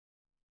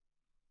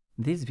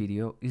This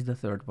video is the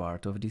third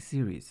part of this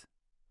series.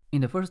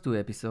 In the first two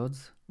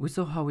episodes, we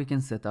saw how we can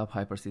set up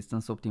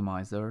Hypersistence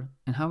Optimizer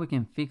and how we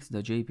can fix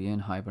the JPA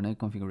and Hibernate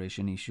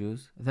configuration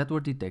issues that were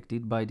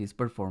detected by this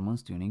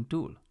performance tuning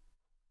tool.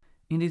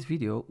 In this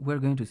video, we're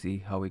going to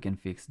see how we can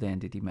fix the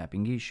entity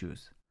mapping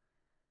issues.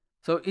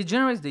 So it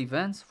generates the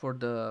events for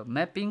the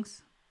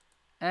mappings,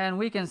 and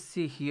we can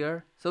see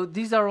here, so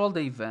these are all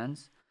the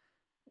events.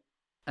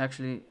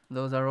 Actually,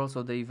 those are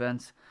also the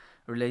events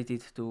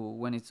related to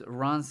when it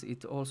runs.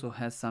 It also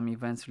has some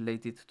events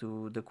related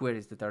to the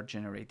queries that are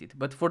generated.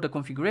 But for the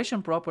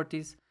configuration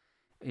properties,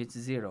 it's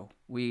zero.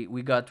 We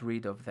got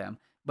rid of them.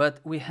 But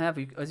we have,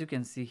 as you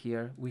can see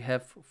here, we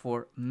have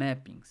for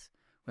mappings.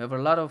 We have a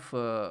lot of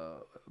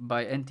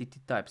by entity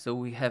type. So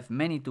we have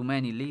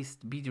many-to-many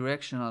list,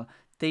 bidirectional,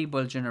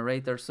 table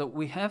generator. So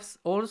we have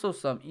also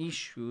some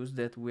issues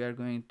that we are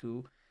going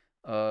to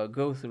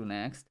go through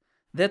next,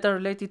 that are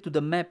related to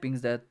the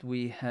mappings that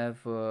we have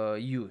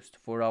used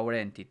for our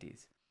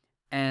entities,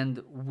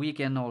 and we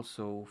can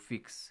also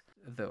fix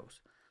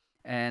those.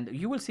 And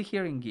you will see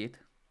here in Git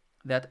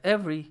that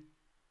every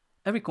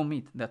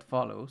commit that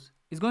follows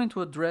is going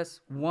to address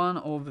one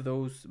of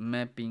those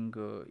mapping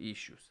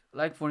issues.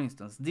 Like for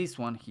instance, this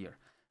one here.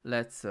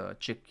 Let's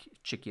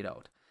check it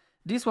out.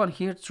 This one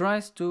here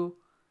tries to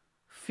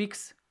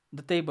fix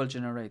the table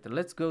generator.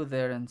 Let's go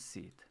there and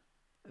see it.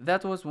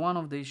 That was one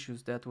of the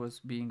issues that was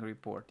being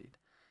reported.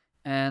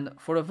 And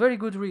for a very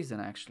good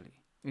reason, actually.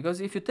 Because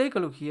if you take a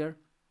look here,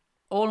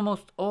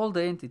 almost all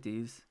the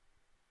entities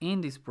in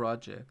this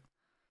project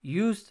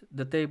used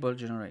the table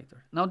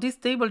generator. Now, this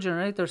table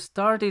generator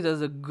started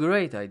as a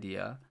great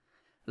idea.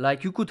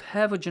 Like, you could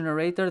have a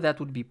generator that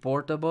would be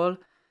portable.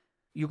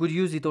 You could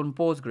use it on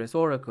Postgres,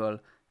 Oracle,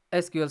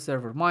 SQL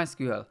Server,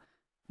 MySQL.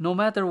 No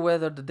matter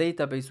whether the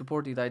database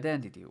supported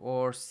identity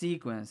or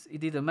sequence, it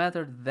didn't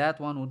matter,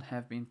 that one would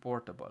have been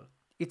portable.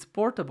 It's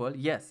portable,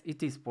 yes,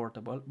 it is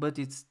portable, but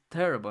it's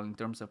terrible in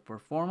terms of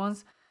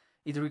performance.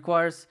 It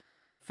requires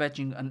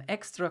fetching an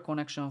extra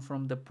connection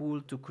from the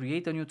pool to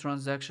create a new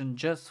transaction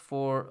just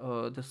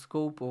for the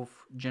scope of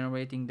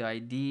generating the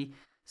ID.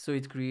 So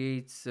it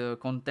creates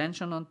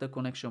contention on the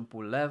connection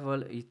pool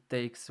level. It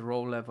takes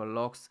row level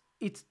locks.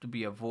 It's to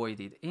be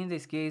avoided. In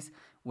this case,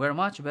 we're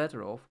much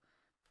better off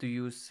to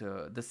use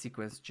the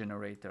sequence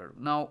generator.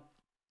 Now,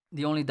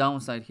 the only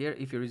downside here,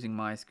 if you're using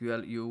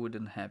MySQL, you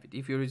wouldn't have it.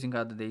 If you're using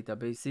other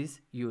databases,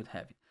 you would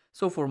have it.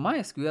 So for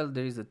MySQL,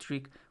 there is a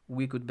trick.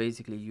 We could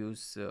basically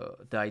use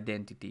the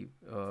identity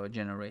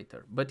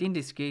generator. But in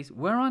this case,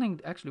 we're running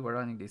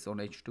this on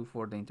H2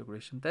 for the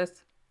integration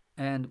test,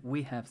 and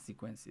we have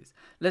sequences.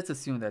 Let's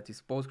assume that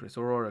it's Postgres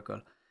or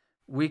Oracle.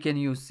 We can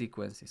use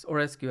sequences, or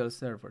SQL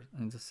Server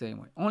in the same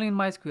way. Only in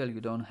MySQL,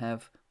 you don't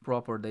have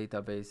proper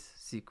database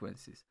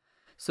sequences.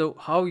 So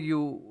how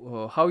you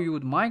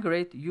would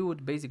migrate, you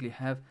would basically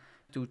have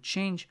to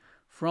change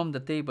from the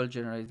table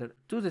generator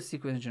to the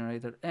sequence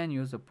generator and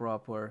use a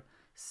proper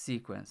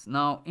sequence.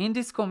 Now, in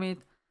this commit,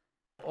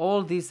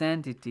 all these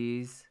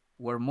entities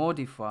were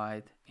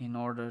modified in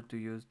order to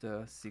use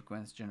the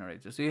sequence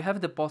generator. So you have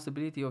the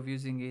possibility of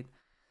using it.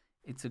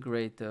 It's a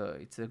great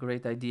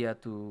idea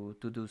to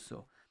do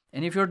so.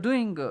 And if you're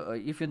doing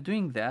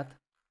that,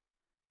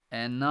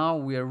 and now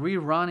we are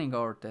rerunning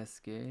our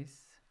test case,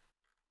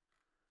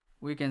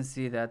 we can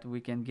see that we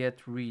can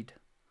get rid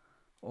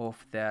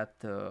of that.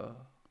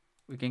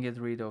 We can get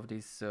rid of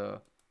this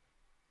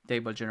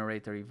table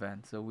generator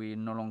event. So we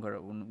no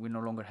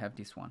longer have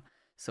this one.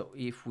 So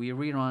if we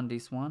rerun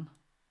this one,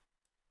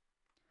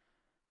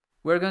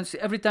 we're going to see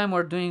every time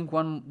we're doing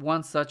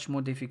one such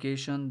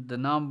modification, the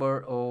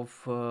number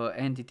of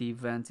entity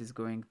events is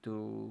going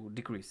to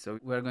decrease. So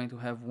we're going to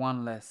have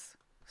one less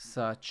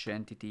such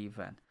entity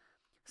event.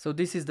 So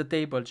this is the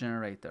table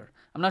generator.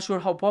 I'm not sure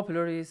how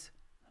popular it is.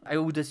 I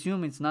would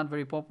assume it's not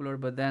very popular,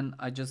 but then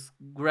I just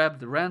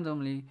grabbed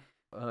randomly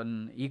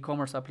an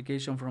e-commerce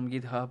application from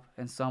GitHub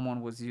and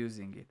someone was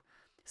using it.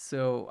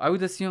 So I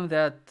would assume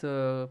that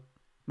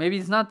maybe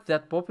it's not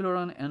that popular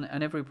on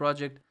every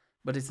project,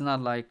 but it's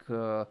not like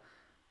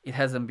it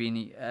hasn't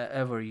been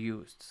ever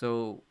used.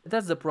 So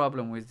that's the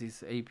problem with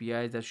these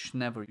APIs, that you should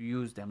never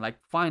use them.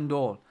 Like find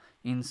all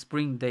in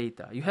Spring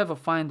Data. You have a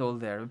find all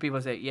there. And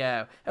people say,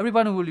 yeah,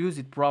 everybody will use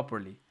it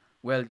properly.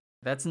 Well,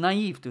 that's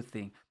naive to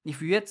think.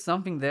 If you get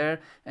something there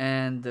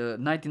and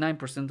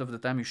 99% of the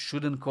time you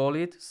shouldn't call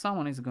it,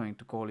 someone is going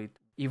to call it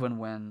even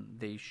when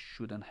they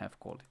shouldn't have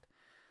called it.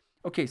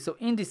 Okay, so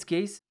in this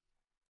case,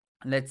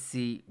 let's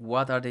see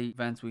what are the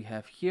events we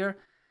have here.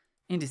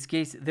 In this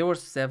case, there were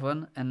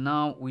 7, and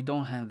now we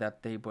don't have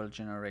that table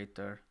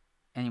generator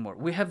anymore.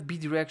 We have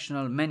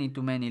bidirectional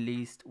many-to-many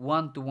list,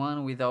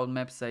 one-to-one without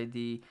maps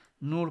ID,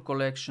 null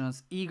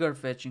collections, eager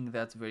fetching,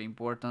 that's very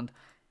important,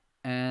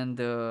 and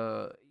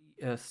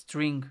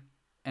string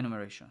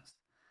enumerations.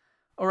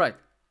 All right,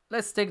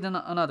 let's take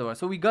another one.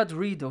 So we got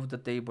rid of the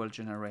table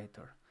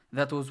generator.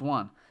 That was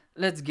one.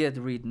 Let's get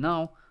rid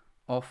now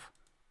of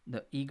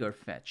the eager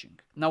fetching.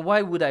 Now,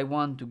 why would I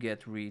want to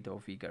get rid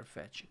of eager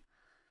fetching?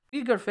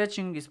 Eager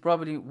fetching is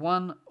probably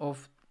one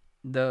of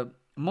the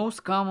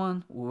most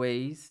common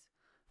ways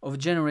of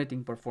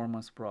generating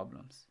performance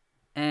problems.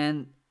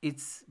 And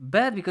it's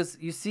bad because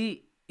you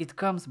see it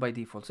comes by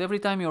default. So every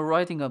time you're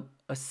writing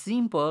a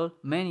simple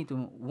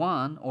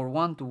many-to-one or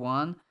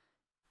one-to-one,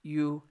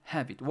 you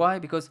have it. Why?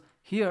 Because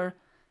here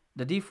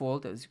the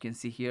default, as you can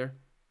see here,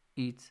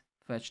 it's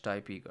fetch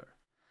type eager.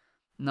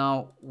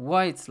 Now,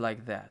 why it's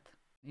like that?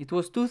 It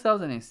was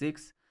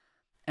 2006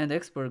 and the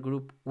expert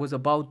group was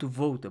about to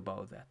vote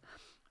about that.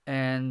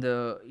 And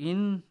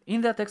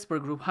in that expert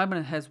group,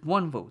 Hibernate has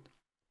one vote.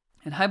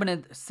 And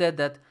Hibernate said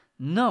that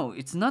no,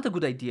 it's not a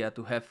good idea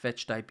to have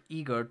fetch type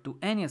eager to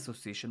any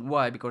association.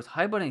 Why? Because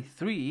Hibernate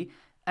 3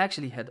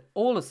 actually had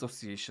all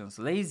associations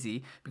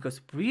lazy, because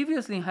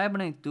previously in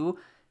Hibernate 2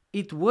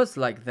 it was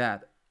like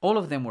that. All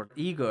of them were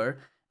eager,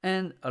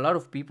 and a lot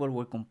of people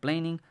were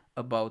complaining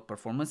about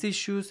performance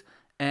issues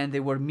and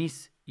they were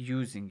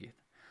misusing it.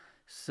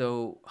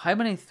 So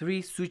Hibernate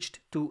 3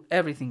 switched to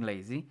everything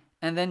lazy,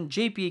 and then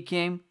JPA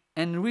came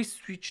and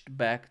re-switched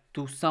back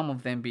to some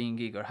of them being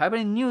eager.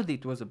 Hibernate knew that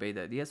it was a bad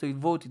idea, so it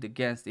voted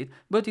against it,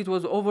 but it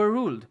was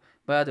overruled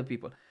by other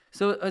people.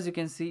 So as you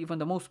can see, even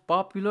the most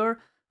popular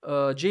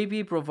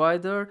JPA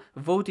provider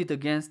voted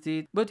against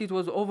it, but it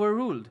was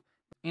overruled.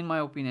 In my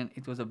opinion,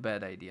 it was a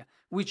bad idea,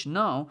 which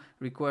now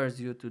requires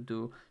you to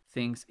do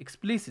things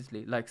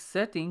explicitly, like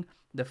setting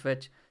the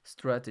fetch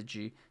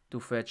strategy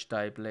to fetch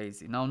type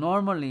lazy. Now,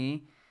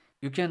 normally,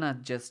 you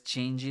cannot just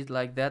change it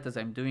like that as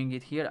I'm doing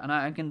it here, and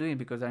I can do it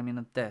because I'm in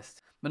a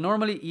test. But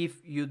normally,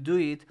 if you do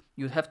it,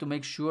 you have to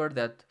make sure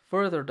that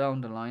further down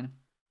the line,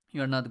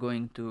 you're not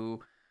going to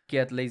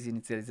get lazy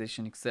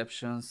initialization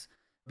exceptions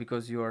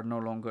because you are no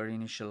longer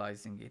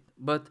initializing it.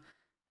 But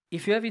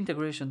if you have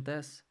integration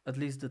tests, at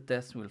least the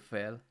test will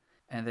fail,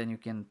 and then you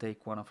can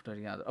take one after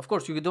the other. Of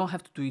course, you don't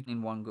have to do it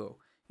in one go.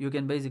 You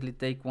can basically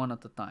take one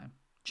at a time.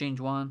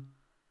 Change one,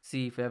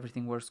 see if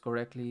everything works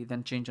correctly,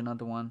 then change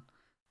another one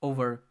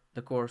over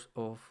the course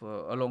of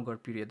a longer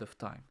period of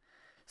time.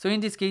 So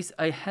in this case,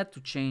 I had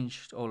to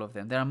change all of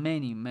them. There are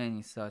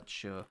many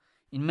such,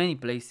 in many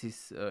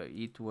places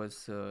it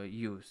was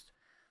used.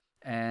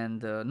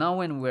 And now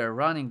when we're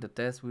running the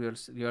test, we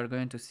are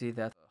going to see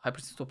that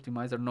Hypersistence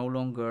Optimizer no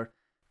longer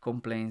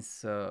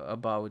complains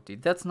about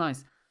it. That's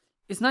nice.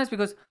 It's nice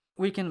because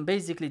we can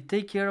basically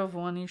take care of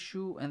one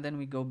issue, and then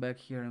we go back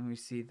here and we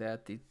see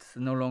that it's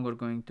no longer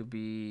going to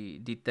be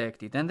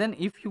detected. And then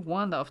if you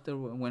want, after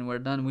when we're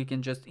done, we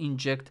can just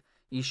inject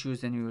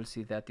issues and you will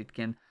see that it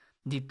can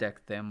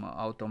detect them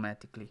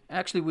automatically.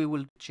 Actually, we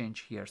will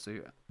change here,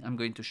 so I'm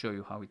going to show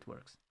you how it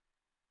works.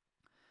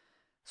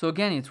 So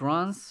again, it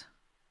runs.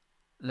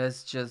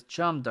 Let's just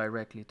jump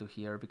directly to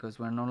here because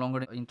we're no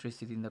longer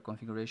interested in the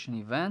configuration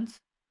events.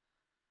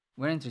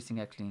 We're interested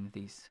actually in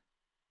this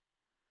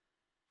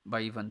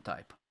by event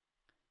type.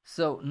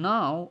 So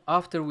now,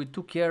 after we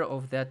took care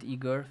of that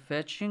eager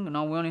fetching,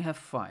 now we only have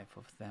 5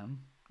 of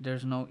them.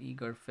 There's no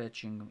eager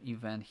fetching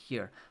event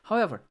here.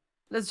 However,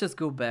 let's just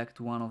go back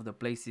to one of the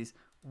places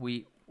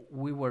we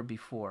were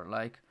before,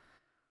 like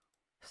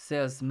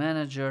sales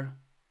manager.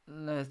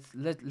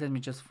 Let me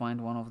just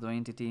find one of the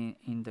entity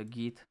in the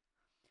Git.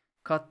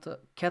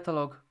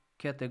 Catalog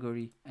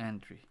category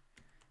entry.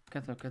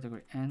 Catalog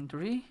category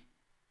entry.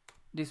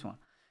 This one.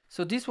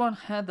 So this one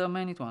had a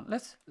manit one.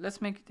 Let's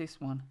make this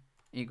one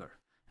eager,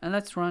 and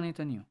let's run it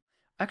anew.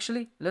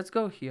 Actually, let's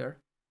go here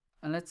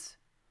and let's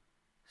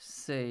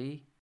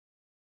say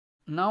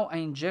now I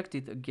inject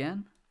it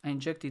again. I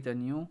inject it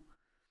anew.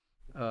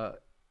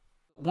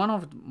 One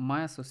of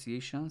my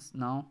associations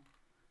now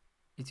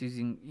it's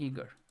using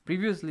eager.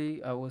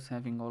 Previously, I was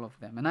having all of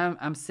them, and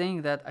I'm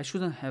saying that I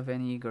shouldn't have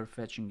any eager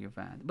fetching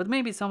event. But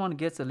maybe someone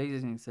gets a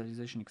lazy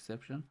initialization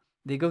exception.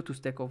 They go to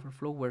Stack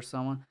Overflow where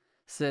someone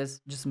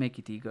says just make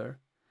it eager.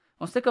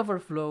 On Stack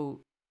Overflow,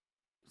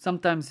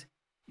 sometimes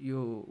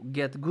you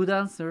get good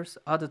answers,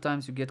 other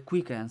times you get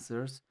quick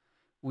answers,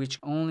 which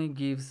only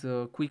gives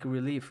quick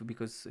relief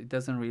because it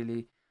doesn't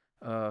really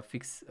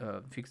fix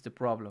the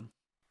problem.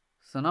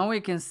 So now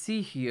we can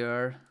see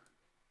here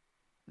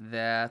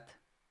that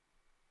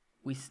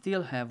we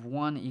still have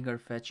one eager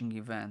fetching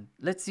event.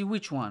 Let's see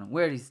which one.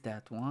 Where is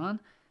that one?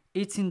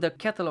 It's in the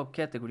catalog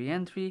category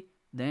entry,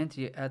 the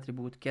entry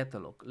attribute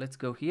catalog. Let's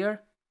go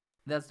here.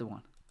 That's the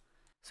one.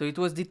 So it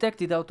was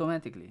detected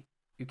automatically.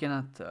 You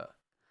cannot,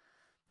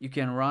 you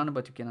can run,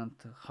 but you cannot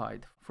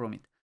hide from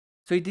it.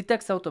 So it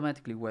detects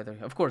automatically whether,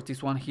 of course,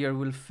 this one here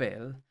will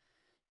fail.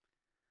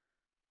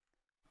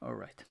 All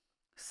right.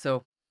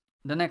 So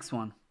the next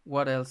one,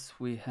 what else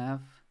we have?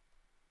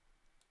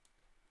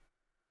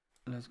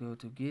 Let's go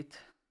to Git.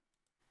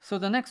 So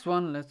the next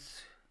one,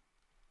 let's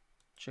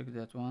check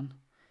that one.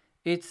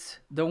 It's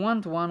the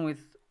one-to-one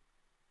with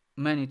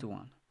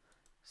many-to-one.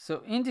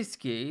 So in this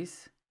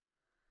case,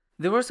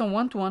 there was some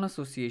one-to-one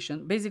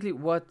association. Basically,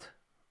 what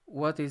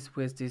is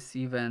with this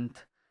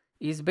event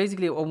is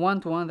basically a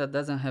one-to-one that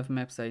doesn't have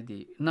maps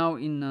ID. Now,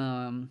 in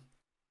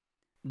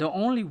the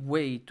only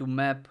way to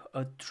map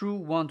a true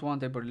one-to-one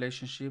type of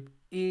relationship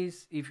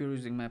is if you're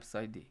using maps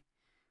ID.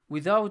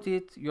 Without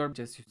it, you're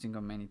just using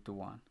a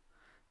many-to-one.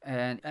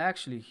 And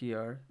actually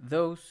here,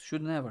 those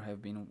should never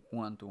have been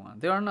one-to-one.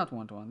 They are not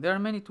one-to-one. They are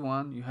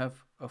many-to-one. You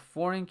have a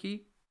foreign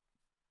key.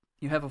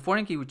 You have a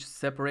foreign key which is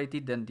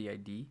separated than the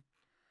ID.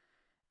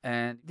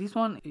 And this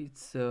one,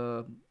 it's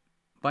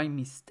by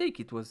mistake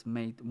it was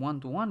made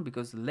one-to-one,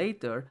 because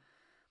later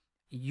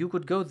you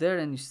could go there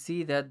and you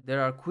see that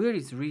there are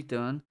queries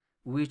written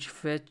which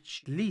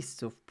fetch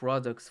lists of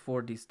products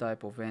for this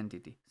type of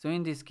entity. So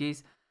in this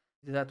case,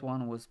 that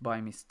one was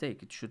by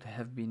mistake. It should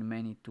have been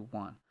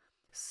many-to-one.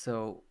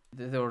 So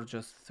there were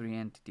just 3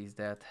 entities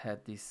that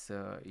had this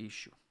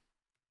issue.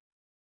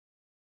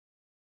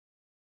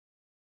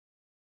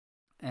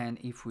 And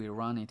if we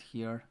run it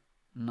here,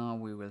 now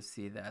we will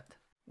see that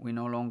we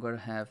no longer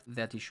have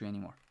that issue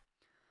anymore.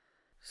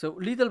 So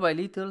little by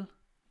little,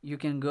 you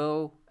can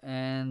go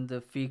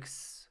and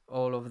fix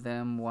all of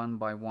them one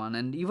by one.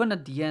 And even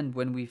at the end,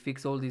 when we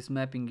fix all these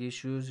mapping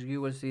issues, you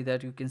will see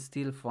that you can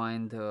still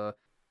find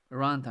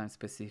runtime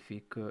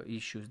specific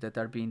issues that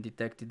are being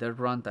detected at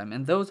runtime.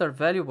 And those are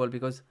valuable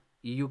because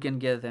you can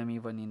get them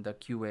even in the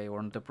QA or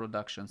in the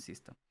production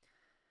system.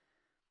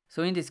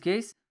 So in this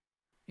case,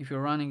 if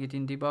you're running it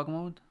in debug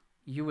mode,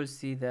 you will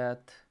see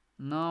that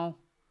now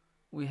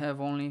we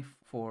have only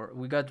 4.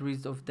 We got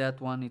rid of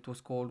that one. It was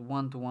called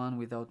one-to-one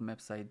without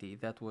maps ID.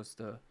 That was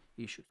the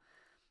issue.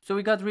 So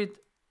we got rid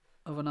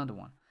of another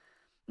one.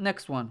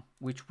 Next one,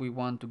 which we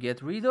want to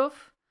get rid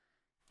of,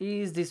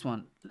 is this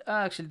one.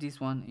 Actually, this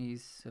one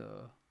is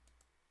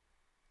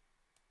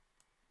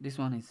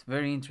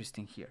very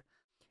interesting here.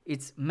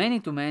 It's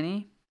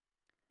many-to-many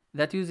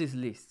that uses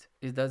list.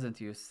 It doesn't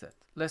use set.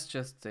 Let's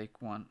just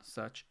take one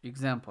such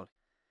example.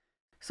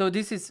 So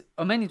this is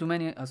a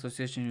many-to-many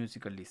association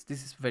using a list.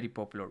 This is very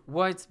popular.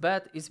 Why it's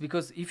bad is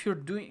because if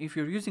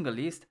you're using a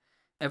list,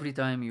 every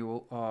time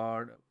you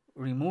are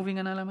removing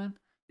an element,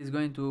 it's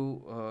going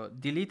to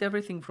delete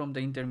everything from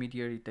the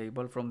intermediary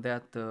table, from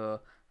that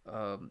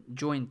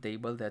join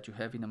table that you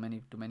have in a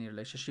many-to-many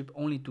relationship,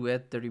 only to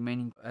add the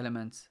remaining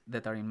elements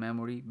that are in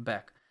memory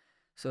back.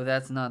 So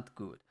that's not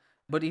good.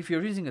 But if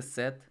you're using a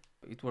set,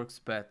 it works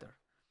better.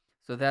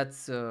 So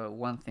that's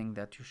one thing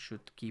that you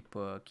should keep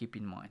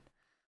in mind.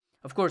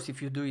 Of course,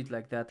 if you do it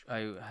like that,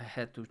 I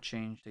had to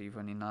change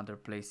even in other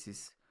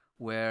places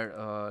where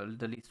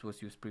the list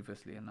was used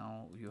previously, and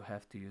now you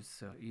have to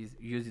use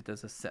it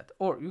as a set.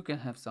 Or you can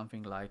have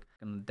something like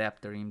an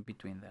adapter in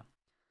between them.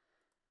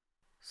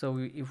 So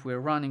if we're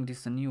running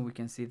this anew, we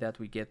can see that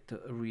we get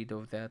rid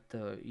of that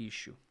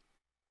issue.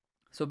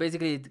 So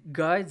basically, it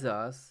guides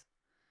us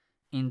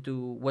into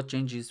what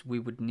changes we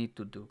would need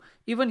to do.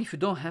 Even if you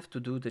don't have to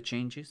do the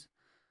changes,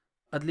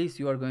 at least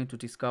you are going to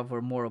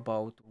discover more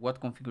about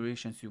what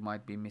configurations you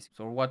might be missing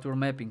or what your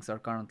mappings are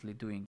currently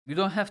doing. You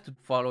don't have to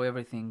follow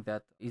everything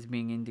that is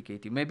being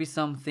indicated. Maybe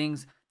some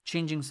things,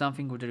 changing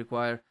something would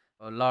require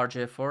a large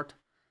effort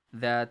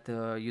that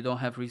you don't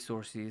have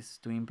resources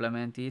to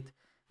implement it,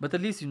 but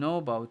at least you know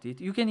about it.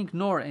 You can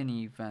ignore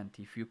any event.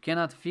 If you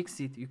cannot fix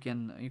it, you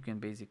can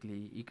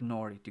basically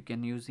ignore it. You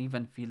can use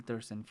even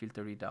filters and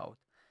filter it out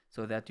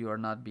so that you are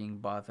not being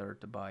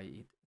bothered by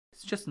it.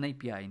 It's just an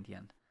API in the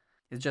end.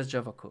 It's just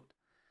Java code.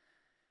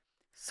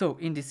 So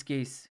in this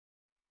case,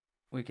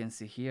 we can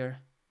see here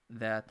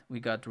that we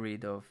got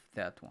rid of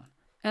that one.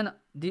 And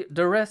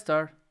the rest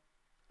are,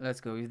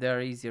 let's go, if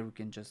they're easier, we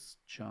can just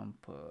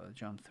jump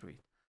through it.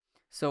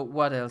 So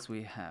what else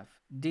we have?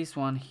 This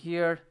one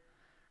here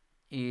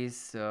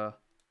is,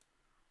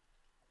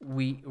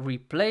 we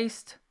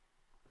replaced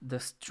the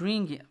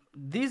string.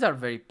 These are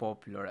very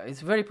popular.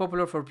 It's very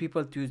popular for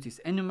people to use this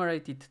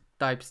enumerated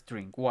type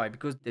string. Why?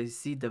 Because they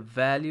see the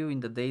value in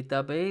the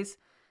database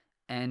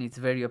and it's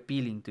very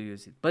appealing to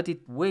use it, but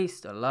it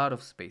wastes a lot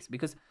of space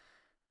because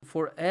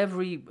for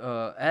every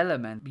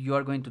element you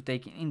are going to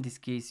take, in this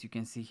case you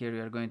can see here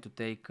you are going to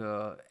take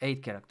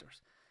 8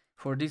 characters.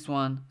 For this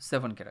one,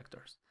 7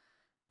 characters.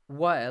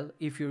 While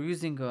if you're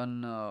using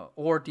an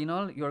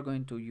ordinal, you are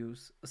going to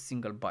use a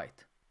single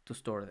byte to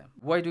store them.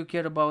 Why do you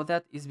care about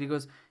that? Is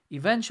because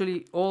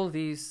eventually all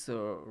these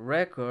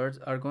records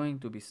are going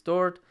to be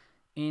stored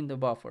in the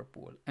buffer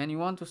pool, and you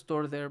want to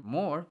store there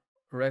more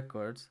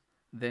records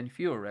than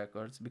fewer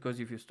records, because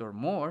if you store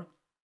more,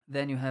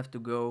 then you have to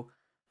go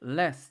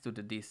less to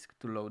the disk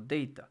to load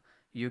data.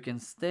 You can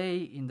stay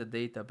in the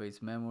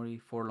database memory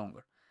for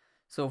longer.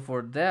 So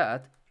for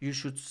that, you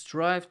should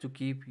strive to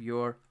keep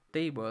your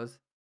tables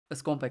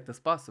as compact as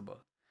possible.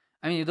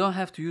 I mean, you don't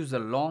have to use a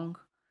long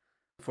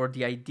for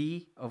the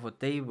ID of a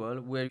table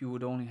where you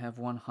would only have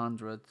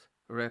 100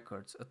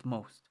 records at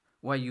most.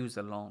 Why use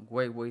a long?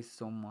 Why waste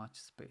so much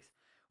space?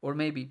 Or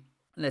maybe,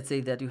 let's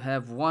say that you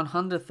have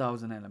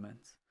 100,000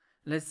 elements.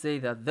 Let's say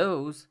that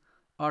those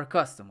are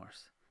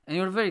customers and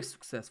you're very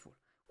successful.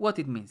 What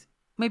it means?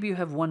 Maybe you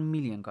have 1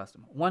 million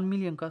customers. 1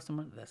 million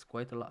customers, that's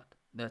quite a lot.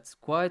 That's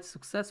quite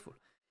successful.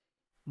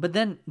 But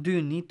then do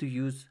you need to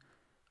use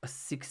a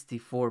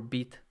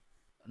 64-bit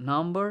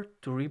number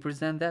to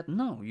represent that?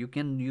 No, you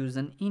can use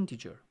an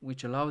integer,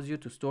 which allows you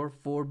to store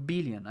 4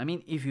 billion. I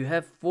mean, if you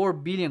have 4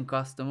 billion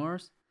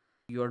customers,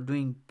 you are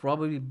doing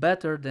probably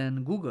better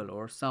than Google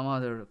or some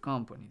other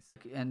companies.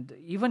 And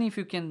even if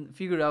you can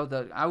figure out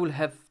that I will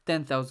have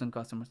 10,000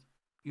 customers,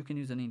 you can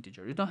use an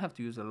integer. You don't have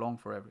to use a long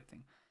for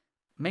everything.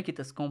 Make it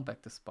as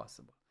compact as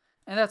possible.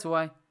 And that's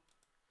why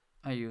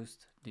I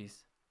used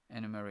this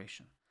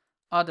enumeration.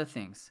 Other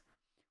things,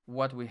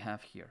 what we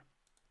have here.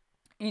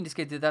 In this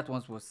case, that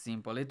one was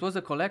simple. It was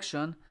a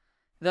collection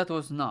that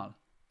was null.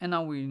 And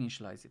now we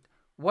initialize it.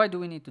 Why do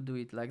we need to do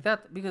it like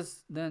that?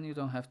 Because then you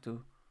don't have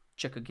to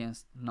check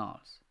against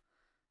nulls.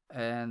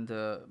 And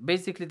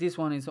basically this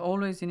one is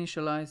always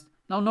initialized.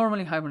 Now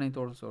normally Hibernate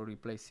also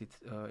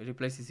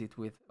replaces it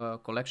with a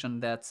collection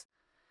that's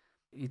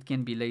it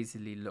can be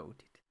lazily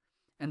loaded.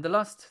 And the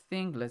last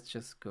thing, let's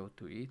just go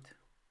to it.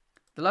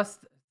 The last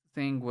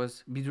thing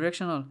was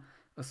bidirectional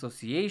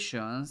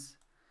associations.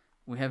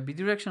 We have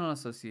bidirectional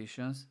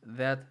associations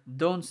that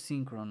don't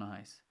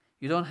synchronize.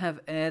 You don't have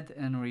add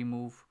and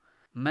remove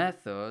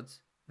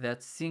methods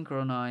that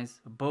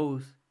synchronize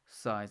both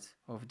sides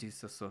of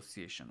this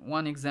association.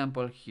 One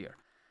example here.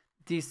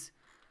 This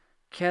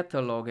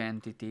catalog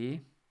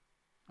entity,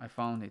 I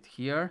found it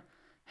here,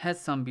 has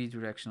some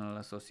bidirectional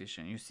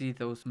association. You see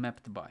those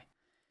mapped by.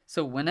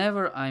 So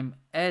whenever I'm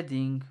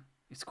adding,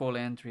 it's called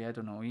entry, I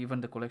don't know,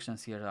 even the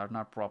collections here are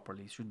not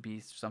properly. It should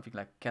be something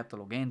like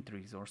catalog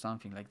entries or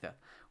something like that.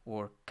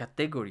 Or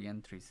category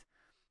entries.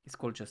 It's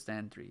called just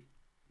entry.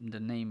 The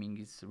naming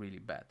is really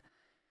bad.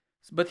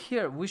 But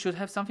here we should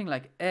have something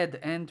like add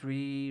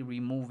entry,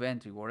 remove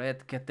entry, or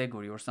add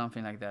category or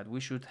something like that. We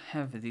should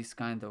have this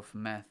kind of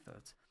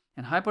methods.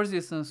 And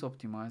Hypersistence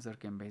Optimizer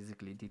can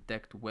basically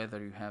detect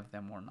whether you have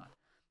them or not.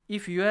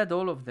 If you add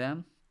all of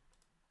them,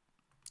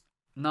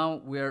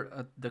 now we're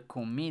at the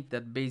commit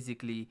that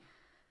basically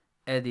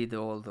added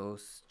all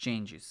those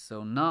changes.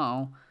 So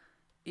now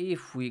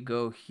if we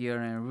go here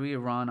and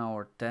rerun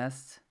our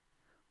tests,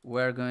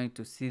 we're going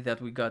to see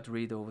that we got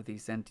rid of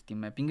these entity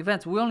mapping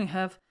events. We only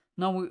have,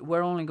 now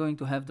we're only going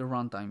to have the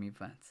runtime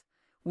events,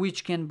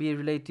 which can be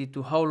related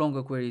to how long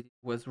a query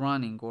was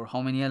running or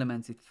how many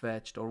elements it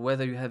fetched or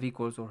whether you have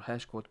equals or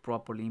hash code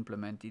properly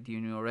implemented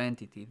in your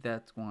entity.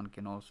 That one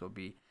can also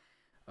be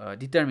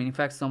determined. In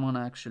fact, someone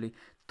actually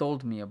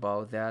told me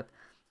about that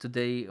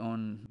today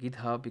on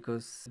GitHub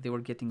because they were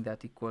getting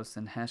that equals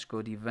and hash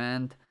code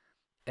event,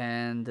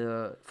 and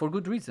for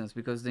good reasons,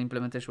 because the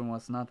implementation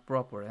was not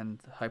proper, and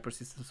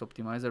Hypersistence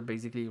Optimizer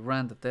basically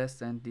ran the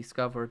test and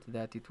discovered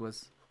that it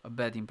was a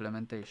bad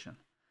implementation.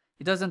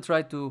 It doesn't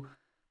try to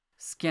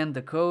scan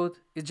the code,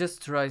 it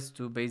just tries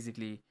to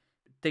basically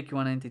take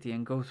one entity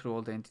and go through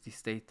all the entity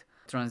state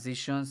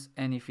transitions,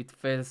 and if it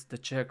fails the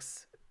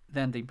checks,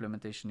 then the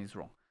implementation is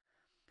wrong.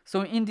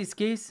 So in this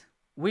case,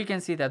 we can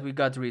see that we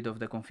got rid of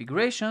the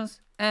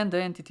configurations and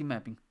the entity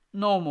mapping.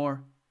 No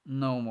more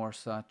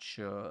such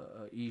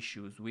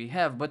issues we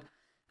have, but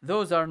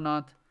those are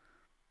not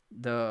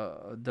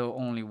the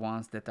only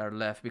ones that are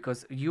left,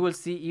 because you will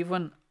see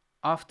even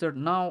after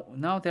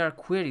now there are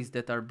queries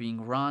that are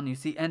being run. You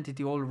see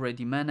entity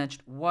already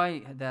managed.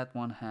 Why that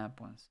one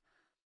happens?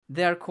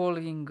 They are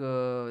calling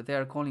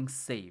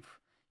save.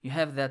 You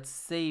have that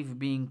save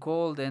being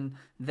called, and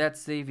that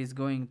save is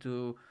going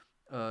to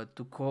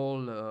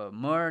call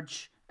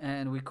merge,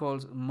 and we call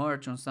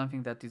merge on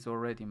something that is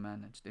already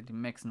managed. It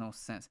makes no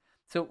sense.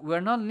 So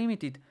we're not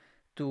limited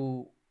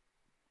to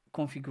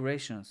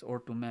configurations or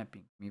to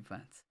mapping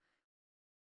events.